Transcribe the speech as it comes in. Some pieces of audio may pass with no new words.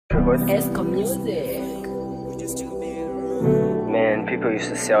record? Esco music. Man, people used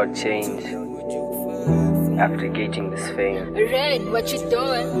to sell change after getting this fame. Red, what you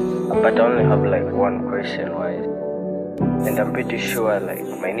doing? But I only have like one question, wise. And I'm pretty sure like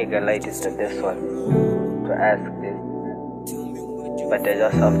my nigga Light is the best one to ask this. But I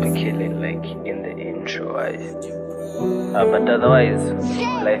just have to kill it like in the intro, wise. But otherwise,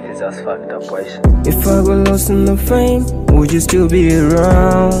 life is just fucked up, wise. If I got lost in the fame, would you still be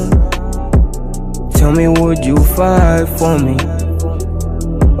around? Tell me, would you fight for me?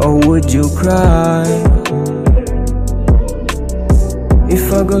 Or would you cry?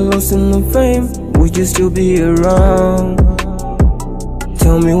 If I got lost in the fame, would you still be around?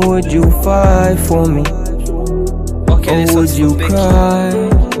 Tell me, would you fight for me? Okay, or would you cry?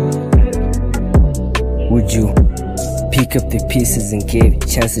 Would you pick up the pieces and give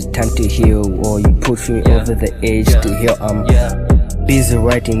chances time to heal? Or you push me over the edge to heal? I'm busy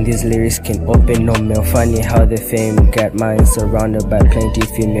writing these lyrics, can open no mail. Funny how the fame got mine surrounded by plenty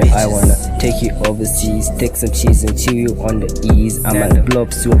female. I wanna take you overseas, take some cheese and chill you on the ease. I might blow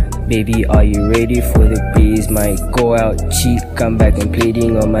up soon, baby, are you ready for the breeze? Might go out, cheat, come back and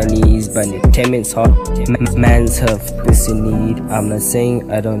pleading on my knees. But the tement's hot, man's have this in need. I'm not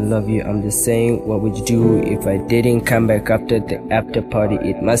saying I don't love you, I'm just saying, what would you do if I didn't come back after the after party?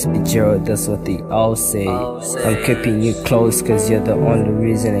 It must be Gerald, that's what they all say. I'm keeping you close cause you're the only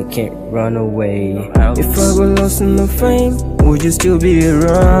reason I can't run away. If I got lost in the fame, would you still be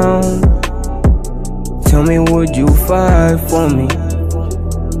around? Tell me, would you fight for me?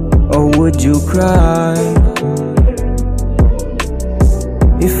 Or would you cry?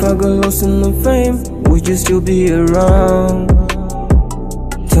 If I got lost in the fame, would you still be around?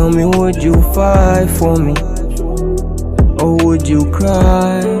 Tell me, would you fight for me? Or would you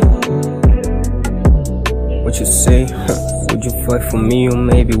cry? What you say? Would you fight for me, or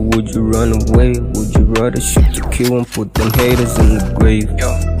maybe would you run away? Would you rather shoot to kill and put them haters in the grave?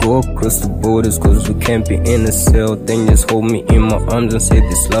 Go across the borders cause we can't be in a cell. Then just hold me in my arms and say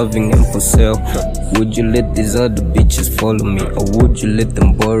this loving ain't for sale. Would you let these other bitches follow me, or would you let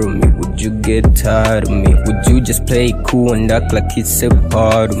them borrow me? Would you get tired of me? Would you just play it cool and act like it's a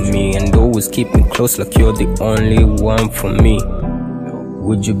part of me, and always keep me close like you're the only one for me?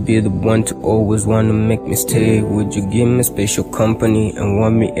 Would you be the one to always want to make me stay? Would you give me special company and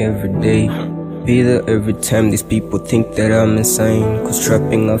want me every day? Be there every time these people think that I'm insane, cause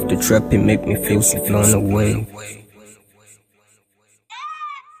trapping after trapping make me feel so blown away.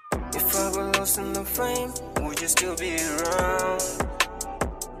 If I got lost in the frame, would you still be around?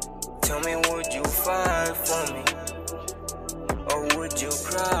 Tell me, would you fight for me? Or would you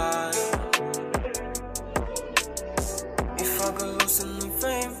cry? If I got lost in the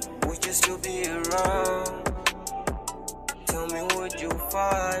fame, would you still be around? Tell me, would you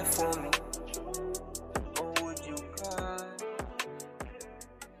fight for me?